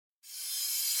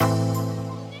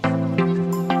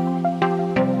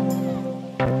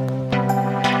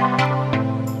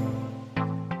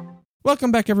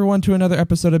Welcome back, everyone, to another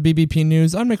episode of BBP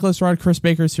News. I'm Nicholas Rod. Chris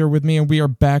Baker's here with me, and we are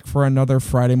back for another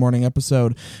Friday morning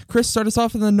episode. Chris, start us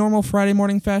off in the normal Friday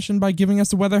morning fashion by giving us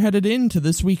the weather headed into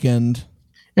this weekend.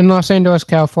 In Los Angeles,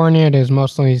 California, it is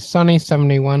mostly sunny,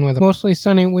 71, with a mostly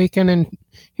sunny weekend. In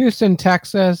Houston,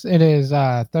 Texas, it is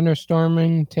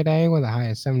thunderstorming today with a high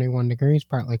of 71 degrees,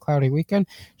 partly cloudy weekend.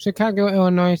 Chicago,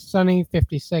 Illinois, sunny,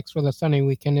 56 with a sunny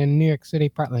weekend. In New York City,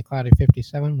 partly cloudy,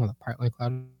 57 with a partly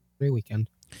cloudy weekend.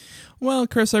 Well,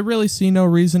 Chris, I really see no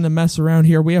reason to mess around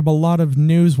here. We have a lot of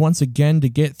news once again to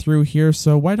get through here,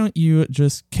 so why don't you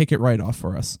just kick it right off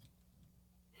for us?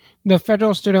 The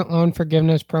federal student loan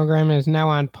forgiveness program is now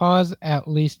on pause, at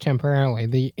least temporarily.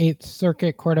 The 8th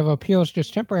Circuit Court of Appeals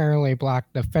just temporarily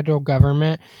blocked the federal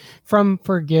government from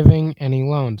forgiving any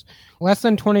loans. Less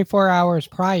than 24 hours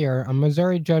prior, a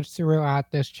Missouri judge threw out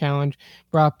this challenge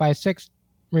brought by 6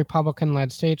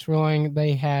 Republican-led states, ruling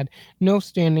they had no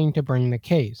standing to bring the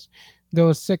case.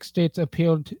 Those 6 states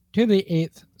appealed to the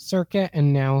 8th Circuit,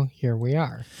 and now here we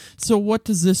are. So what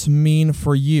does this mean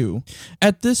for you?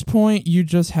 At this point, you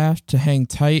just have to hang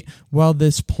tight while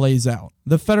this plays out.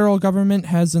 The federal government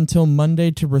has until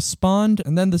Monday to respond,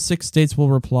 and then the 6 states will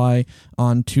reply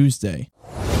on Tuesday.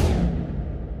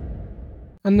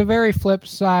 On the very flip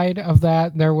side of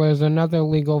that, there was another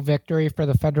legal victory for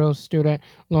the federal student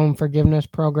loan forgiveness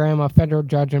program. A federal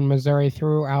judge in Missouri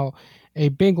threw out a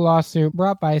big lawsuit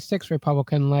brought by 6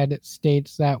 Republican-led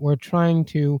states that were trying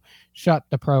to shut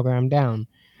the program down.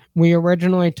 We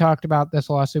originally talked about this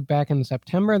lawsuit back in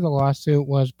September. The lawsuit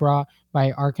was brought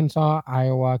by Arkansas,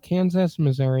 Iowa, Kansas,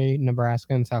 Missouri,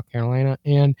 Nebraska, and South Carolina,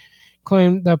 and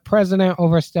claimed the president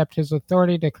overstepped his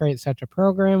authority to create such a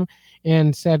program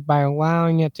and said by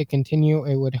allowing it to continue,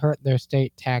 it would hurt their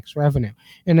state tax revenue.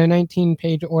 In a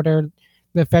 19-page order,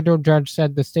 the federal judge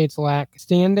said the states lack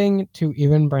standing to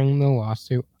even bring the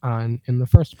lawsuit on in the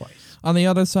first place. On the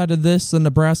other side of this, the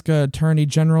Nebraska Attorney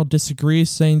General disagrees,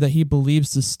 saying that he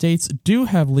believes the states do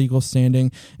have legal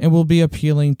standing and will be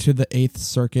appealing to the 8th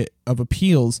Circuit of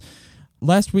Appeals.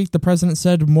 Last week, the president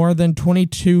said more than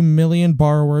 22 million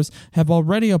borrowers have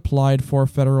already applied for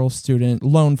federal student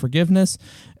loan forgiveness,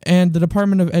 and the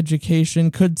Department of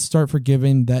Education could start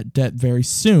forgiving that debt very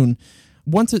soon.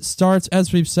 Once it starts,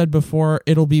 as we've said before,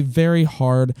 it'll be very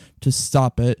hard to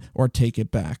stop it or take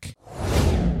it back.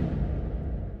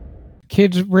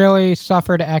 Kids really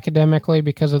suffered academically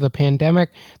because of the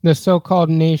pandemic. The so-called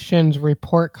nation's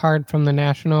report card from the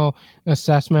National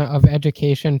Assessment of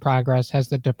Education Progress has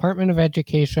the Department of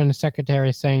Education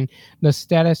Secretary saying the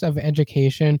status of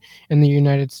education in the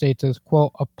United States is,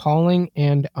 quote, appalling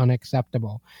and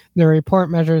unacceptable. The report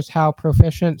measures how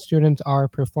proficient students are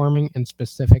performing in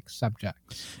specific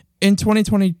subjects. In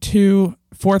 2022,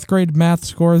 4th grade math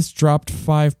scores dropped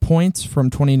 5 points from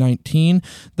 2019.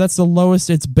 That's the lowest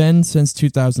it's been since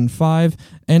 2005.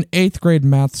 And 8th grade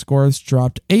math scores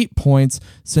dropped 8 points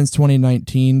since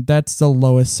 2019. That's the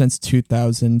lowest since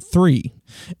 2003.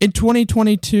 In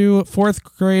 2022, 4th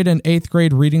grade and 8th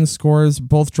grade reading scores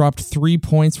both dropped 3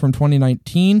 points from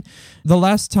 2019. The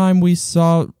last time we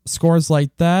saw scores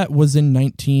like that was in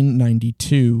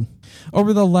 1992.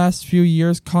 Over the last few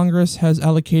years, Congress has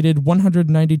allocated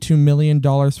 $192 million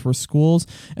for schools,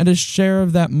 and a share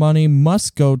of that money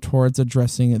must go towards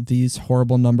addressing these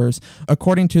horrible numbers,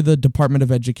 according to the Department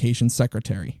of Education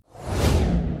Secretary.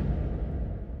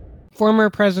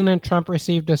 Former President Trump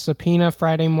received a subpoena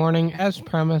Friday morning as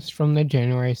promised from the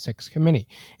January 6th committee.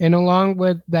 And along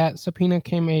with that subpoena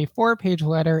came a 4-page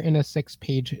letter and a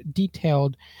 6-page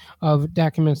detailed of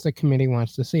documents the committee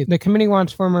wants to see. The committee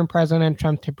wants former President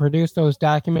Trump to produce those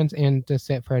documents and to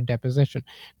sit for a deposition.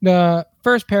 The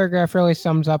first paragraph really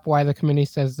sums up why the committee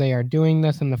says they are doing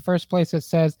this. In the first place, it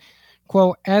says,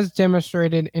 quote, as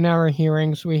demonstrated in our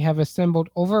hearings, we have assembled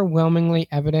overwhelmingly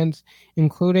evidence,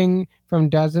 including from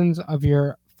dozens of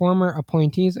your former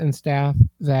appointees and staff,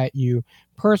 that you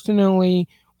personally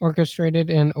orchestrated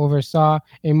and oversaw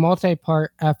a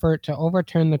multi-part effort to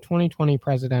overturn the 2020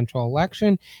 presidential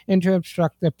election and to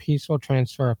obstruct the peaceful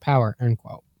transfer of power, end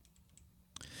quote.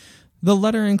 The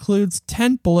letter includes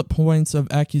 10 bullet points of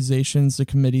accusations the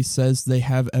committee says they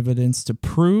have evidence to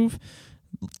prove.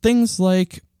 Things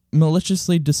like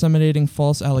maliciously disseminating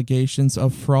false allegations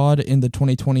of fraud in the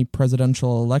 2020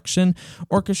 presidential election,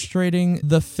 orchestrating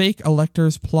the fake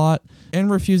electors plot, and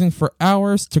refusing for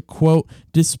hours to, quote,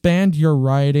 disband your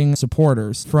rioting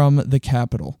supporters from the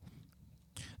Capitol.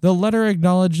 The letter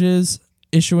acknowledges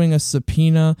Issuing a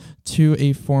subpoena to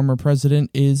a former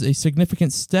president is a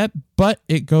significant step, but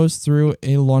it goes through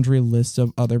a laundry list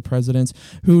of other presidents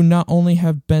who not only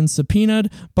have been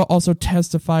subpoenaed, but also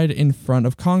testified in front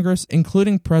of Congress,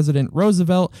 including President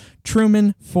Roosevelt,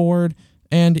 Truman, Ford,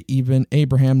 and even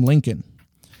Abraham Lincoln.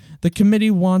 The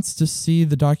committee wants to see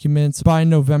the documents by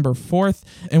November 4th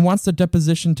and wants the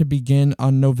deposition to begin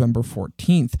on November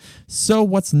 14th. So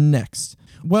what's next?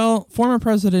 Well, former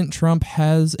President Trump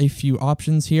has a few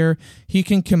options here. He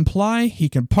can comply, he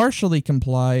can partially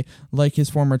comply, like his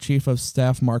former chief of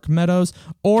staff Mark Meadows,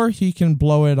 or he can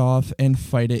blow it off and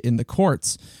fight it in the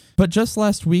courts. But just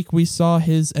last week, we saw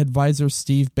his advisor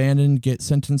Steve Bannon get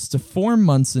sentenced to 4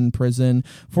 months in prison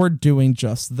for doing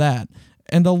just that.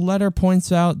 And the letter points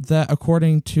out that,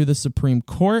 according to the Supreme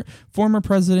Court, former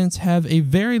presidents have a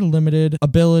very limited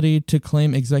ability to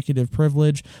claim executive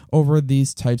privilege over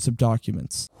these types of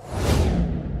documents.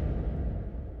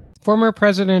 Former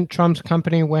President Trump's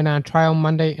company went on trial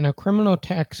Monday in a criminal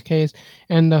tax case,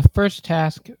 and the first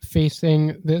task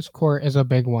facing this court is a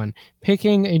big one: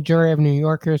 picking a jury of New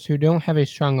Yorkers who don't have a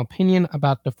strong opinion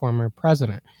about the former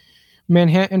president.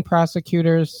 Manhattan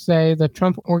prosecutors say the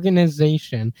Trump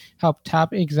Organization helped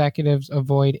top executives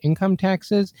avoid income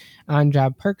taxes on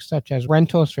job perks such as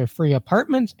rentals for free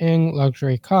apartments and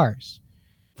luxury cars.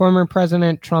 Former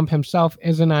President Trump himself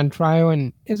isn't on trial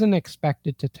and isn't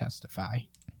expected to testify.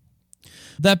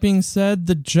 That being said,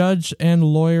 the judge and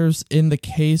lawyers in the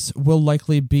case will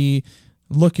likely be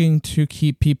looking to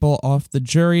keep people off the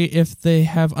jury if they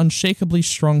have unshakably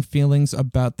strong feelings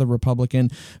about the Republican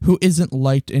who isn't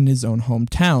liked in his own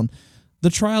hometown. The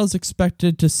trial is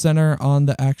expected to center on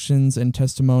the actions and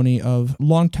testimony of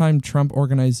longtime Trump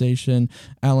Organization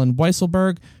Allen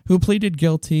Weisselberg, who pleaded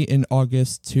guilty in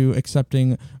August to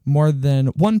accepting more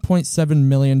than $1.7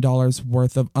 million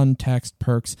worth of untaxed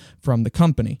perks from the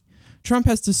company. Trump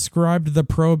has described the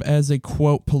probe as a,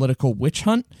 quote, political witch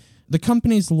hunt. The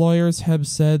company's lawyers have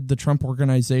said the Trump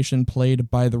Organization played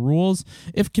by the rules.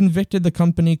 If convicted, the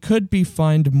company could be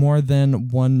fined more than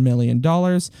 $1 million.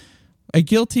 A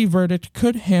guilty verdict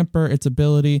could hamper its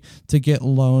ability to get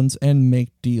loans and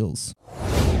make deals.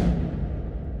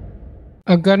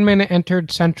 A gunman entered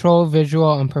Central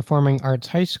Visual and Performing Arts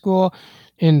High School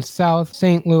in South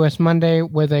St. Louis Monday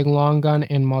with a long gun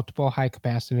and multiple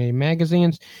high-capacity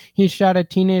magazines. He shot a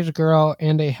teenage girl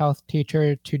and a health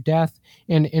teacher to death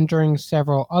and injuring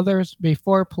several others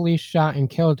before police shot and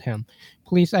killed him.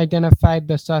 Police identified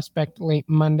the suspect late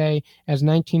Monday as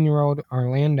 19-year-old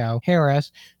Orlando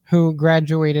Harris, who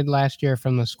graduated last year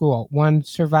from the school. One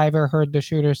survivor heard the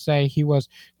shooter say he was,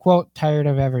 quote, tired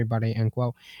of everybody, end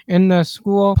quote. In the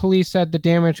school, police said the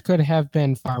damage could have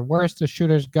been far worse. The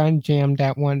shooter's gun jammed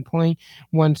at one point,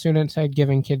 one student said,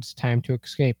 giving kids time to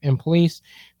escape. And police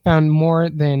found more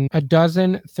than a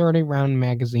dozen 30-round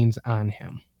magazines on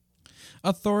him.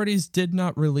 Authorities did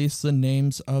not release the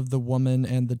names of the woman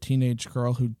and the teenage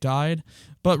girl who died,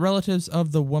 but relatives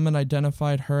of the woman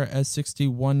identified her as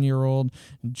 61-year-old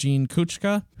Jean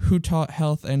Kuchka, who taught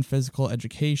health and physical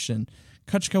education.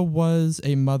 Kuchka was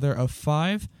a mother of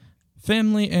 5.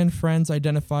 Family and friends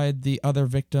identified the other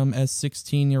victim as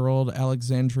 16-year-old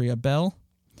Alexandria Bell.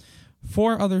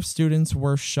 4 other students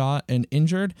were shot and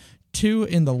injured, 2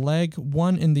 in the leg,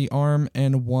 1 in the arm,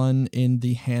 and 1 in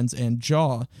the hands and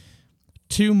jaw.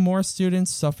 2 more students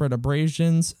suffered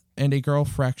abrasions, and a girl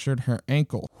fractured her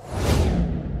ankle.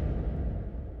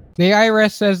 The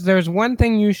IRS says there's one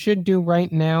thing you should do right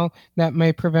now that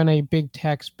may prevent a big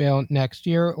tax bill next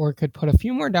year or could put a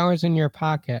few more dollars in your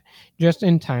pocket just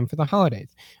in time for the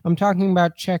holidays. I'm talking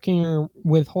about checking your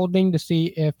withholding to see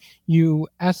if you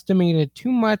estimated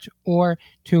too much or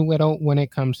too little when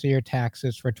it comes to your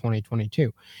taxes for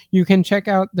 2022. You can check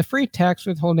out the free tax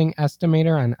withholding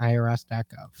estimator on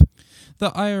irs.gov.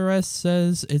 The IRS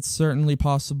says it's certainly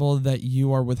possible that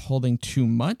you are withholding too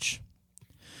much.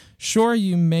 Sure,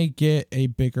 you may get a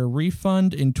bigger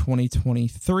refund in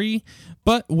 2023,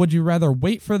 but would you rather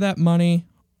wait for that money,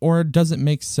 or does it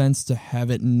make sense to have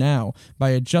it now?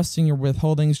 By adjusting your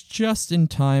withholdings just in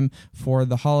time for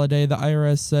the holiday, the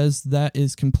IRS says that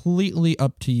is completely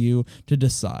up to you to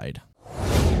decide.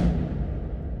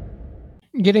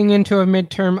 Getting into a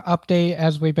midterm update,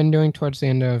 as we've been doing towards the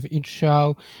end of each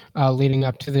show, leading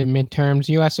up to the midterms,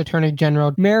 U.S. Attorney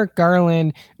General Merrick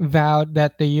Garland vowed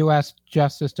that the U.S.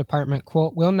 Justice Department,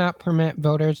 quote, will not permit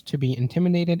voters to be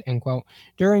intimidated, end quote,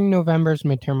 during November's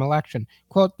midterm election.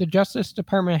 Quote, the Justice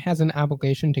Department has an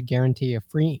obligation to guarantee a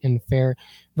free and fair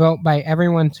vote by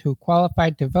everyone who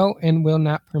qualified to vote and will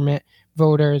not permit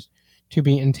voters to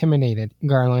be intimidated,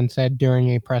 Garland said during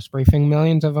a press briefing.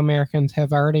 Millions of Americans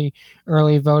have already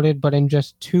early voted, but in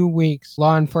just 2 weeks,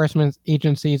 law enforcement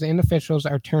agencies and officials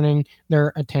are turning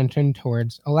their attention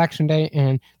towards Election Day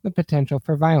and the potential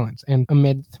for violence. And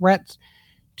amid threats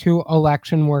to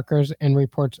election workers and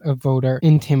reports of voter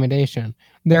intimidation,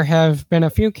 there have been a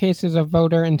few cases of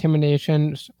voter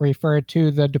intimidation referred to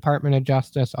the Department of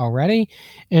Justice already.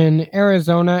 In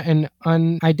Arizona, an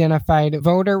unidentified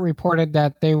voter reported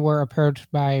that they were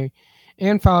approached by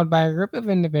and followed by a group of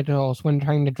individuals when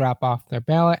trying to drop off their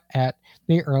ballot at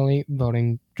the early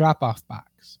voting drop-off box.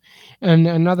 In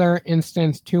another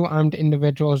instance, 2 armed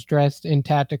individuals dressed in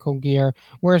tactical gear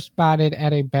were spotted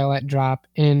at a ballot drop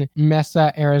in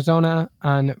Mesa, Arizona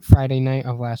on Friday night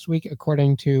of last week,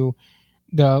 according to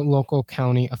the local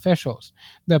county officials.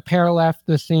 The pair left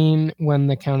the scene when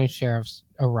the county sheriffs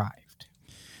arrived.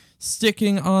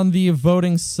 Sticking on the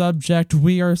voting subject,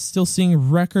 we are still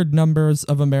seeing record numbers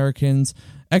of Americans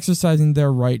exercising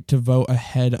their right to vote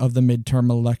ahead of the midterm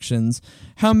elections.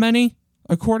 How many?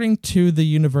 According to the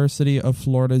University of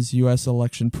Florida's U.S.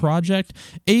 Election Project,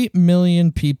 8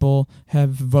 million people have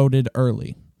voted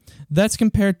early. That's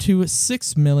compared to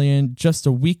 6 million just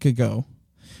a week ago.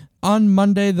 On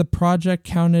Monday, the project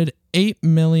counted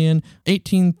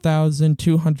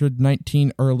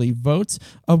 8,018,219 early votes,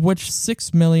 of which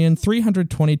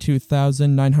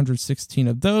 6,322,916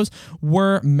 of those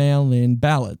were mail-in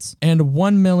ballots, and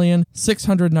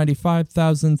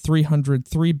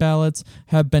 1,695,303 ballots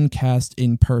have been cast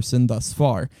in person thus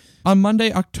far. On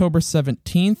Monday, October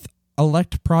 17th,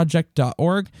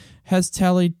 electproject.org has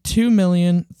tallied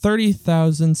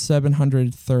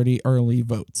 2,030,730 early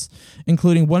votes,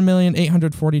 including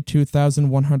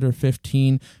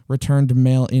 1,842,115 returned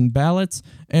mail-in ballots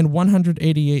and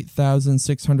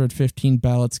 188,615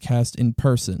 ballots cast in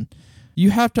person.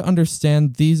 You have to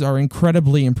understand these are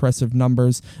incredibly impressive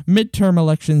numbers. Midterm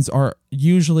elections are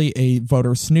usually a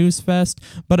voter snooze fest,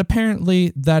 but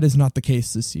apparently that is not the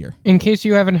case this year. In case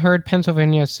you haven't heard,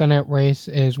 Pennsylvania's Senate race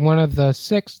is one of the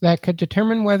 6 that could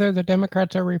determine whether the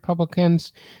Democrats or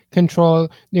Republicans control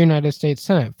the United States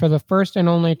Senate. For the first and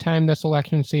only time this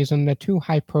election season, the 2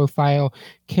 high-profile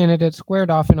candidates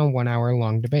squared off in a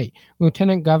 1-hour-long debate.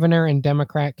 Lieutenant Governor and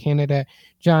Democrat candidate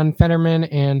John Fetterman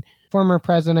and former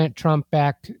President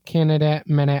Trump-backed candidate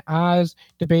Mehmet Oz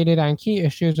debated on key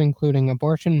issues including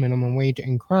abortion, minimum wage,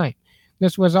 and crime.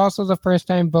 This was also the first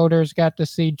time voters got to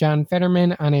see John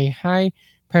Fetterman on a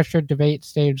high-pressure debate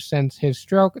stage since his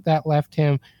stroke that left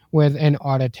him with an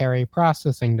auditory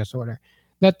processing disorder.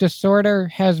 That disorder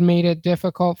has made it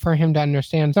difficult for him to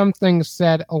understand some things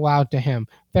said aloud to him.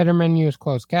 Fetterman used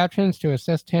closed captions to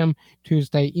assist him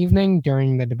Tuesday evening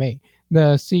during the debate.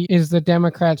 The seat is the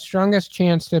Democrats' strongest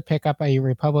chance to pick up a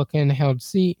Republican-held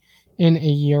seat in a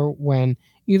year when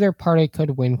either party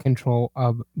could win control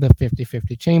of the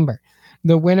 50-50 chamber.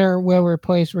 The winner will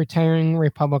replace retiring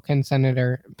Republican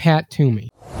Senator Pat Toomey.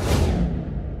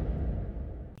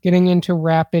 Getting into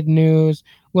rapid news,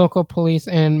 local police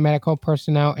and medical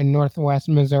personnel in Northwest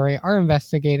Missouri are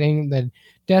investigating the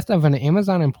death of an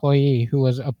Amazon employee who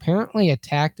was apparently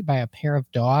attacked by a pair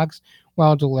of dogs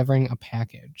while delivering a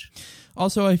package.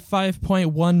 Also, a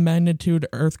 5.1 magnitude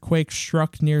earthquake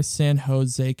struck near San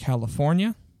Jose,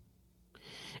 California.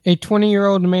 A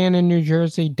 20-year-old man in New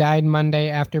Jersey died Monday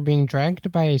after being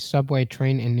dragged by a subway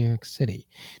train in New York City.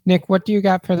 Nick, what do you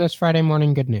got for this Friday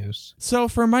morning good news? So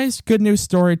for my good news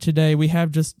story today, we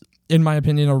have just, in my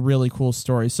opinion, a really cool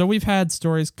story. So we've had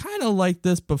stories kind of like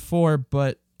this before,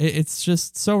 but it's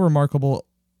just so remarkable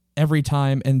every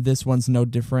time, and this one's no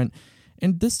different.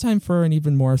 And this time for an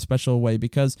even more special way,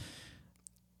 because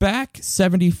back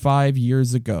 75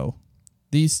 years ago,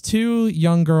 these 2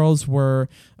 young girls were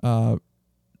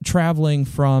traveling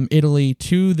from Italy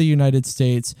to the United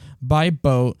States by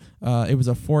boat. It was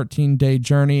a 14-day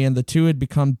journey, and the 2 had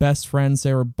become best friends.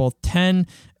 They were both 10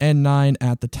 and 9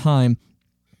 at the time.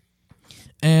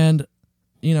 And,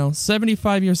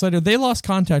 75 years later, they lost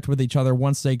contact with each other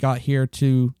once they got here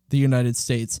to the United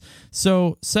States.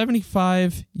 So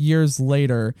 75 years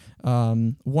later,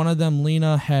 one of them,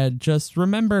 Lena, had just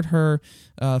remembered her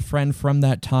friend from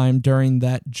that time during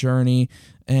that journey,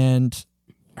 and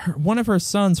one of her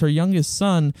sons, her youngest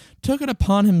son, took it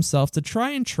upon himself to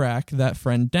try and track that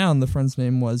friend down. The friend's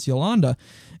name was Yolanda.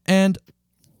 And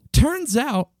turns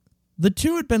out the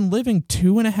 2 had been living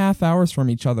 2.5 hours from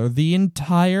each other the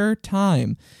entire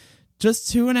time.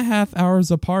 Just 2.5 hours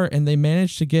apart, and they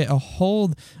managed to get a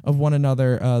hold of one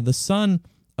another. The son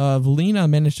of Lena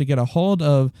managed to get a hold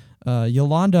of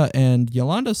Yolanda, and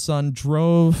Yolanda's son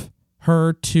drove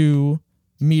her to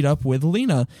meet up with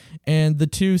Lena. And the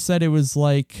two said it was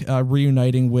like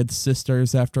reuniting with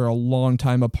sisters after a long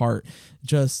time apart.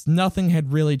 Just nothing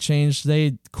had really changed.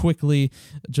 They quickly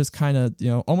just kind of,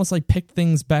 almost like picked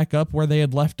things back up where they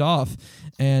had left off.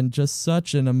 And just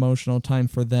such an emotional time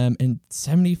for them. And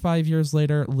 75 years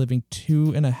later, living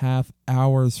 2.5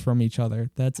 hours from each other.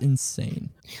 That's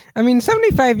insane. I mean,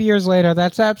 75 years later,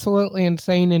 that's absolutely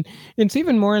insane. And it's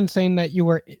even more insane that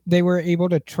they were able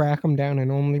to track them down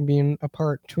and only being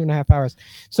apart 2.5 hours.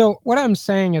 So what I'm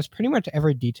saying is pretty much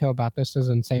every detail about this is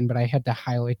insane, but I had to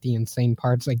highlight the insane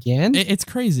parts again. It's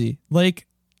crazy. Like,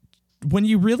 when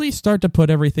you really start to put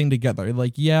everything together,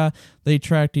 like, yeah, they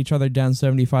tracked each other down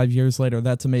 75 years later.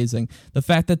 That's amazing. The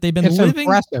fact that they've been living...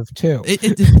 It's impressive, too.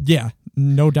 Yeah,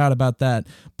 no doubt about that.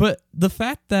 But the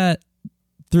fact that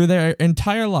through their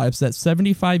entire lives, that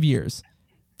 75 years,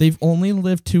 they've only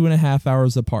lived 2.5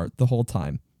 hours apart the whole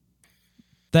time.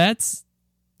 That's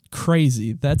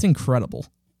crazy. That's incredible.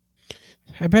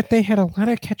 I bet they had a lot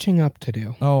of catching up to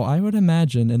do. Oh, I would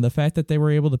imagine. And the fact that they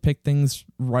were able to pick things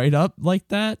right up like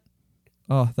that,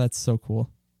 oh, that's so cool.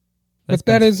 But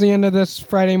that is the end of this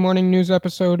Friday morning news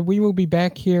episode. We will be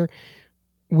back here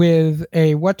with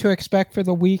a what to expect for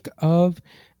the week of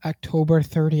October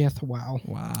 30th. Wow.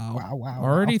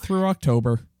 Already through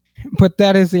October. But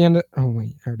that is the end of... Oh,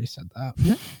 wait, I already said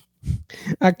that.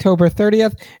 October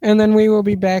 30th. And then we will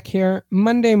be back here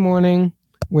Monday morning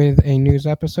with a news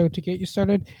episode to get you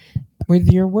started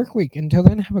with your work week. Until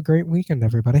then, have a great weekend,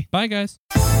 everybody. Bye, guys.